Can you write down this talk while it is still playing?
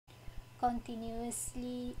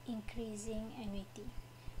continuously increasing annuity.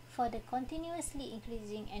 For the continuously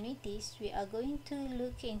increasing annuities, we are going to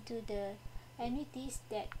look into the annuities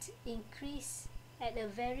that increase at a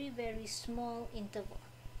very small interval.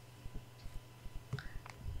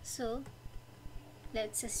 So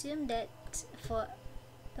let's assume that for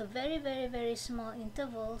a very small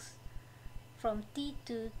intervals from t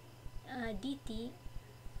to dt,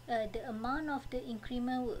 the amount of the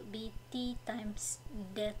increment would be t times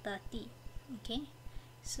delta t. Okay,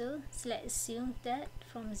 so let's assume that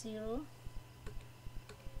from 0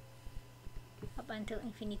 up until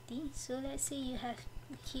infinity. So let's say you have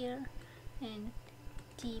here and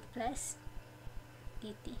t plus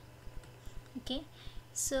dt. Okay,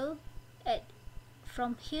 so at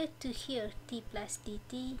from here to here t plus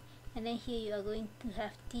dt, and then here you are going to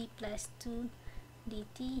have t plus 2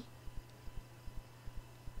 dt,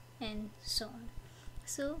 and so on.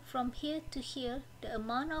 So from here to here, the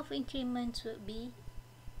amount of increments would be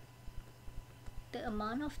the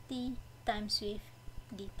amount of t times with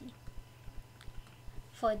dt.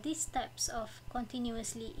 For these types of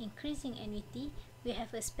continuously increasing annuity, we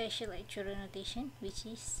have a special actuarial notation, which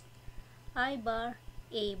is I bar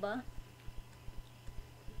A bar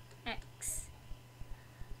X.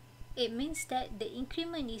 It means that the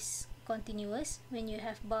increment is continuous when you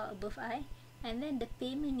have bar above I, and then the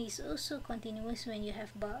payment is also continuous when you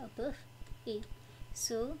have bar above A.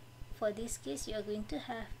 So for this case, you are going to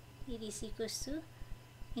have it is equals to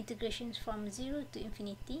integrations from 0 to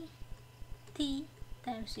infinity t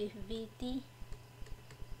times with vt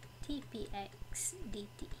tpx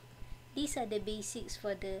dt. These are the basics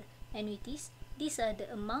for the annuities. These are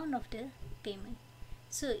the amount of the payment.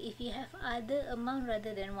 So if you have other amount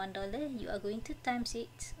rather than $1, you are going to times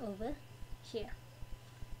it over here.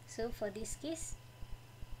 So for this case,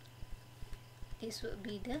 this would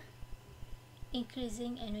be the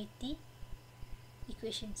increasing annuity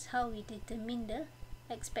equations, how we determine the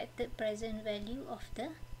expected present value of the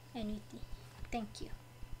annuity. Thank you.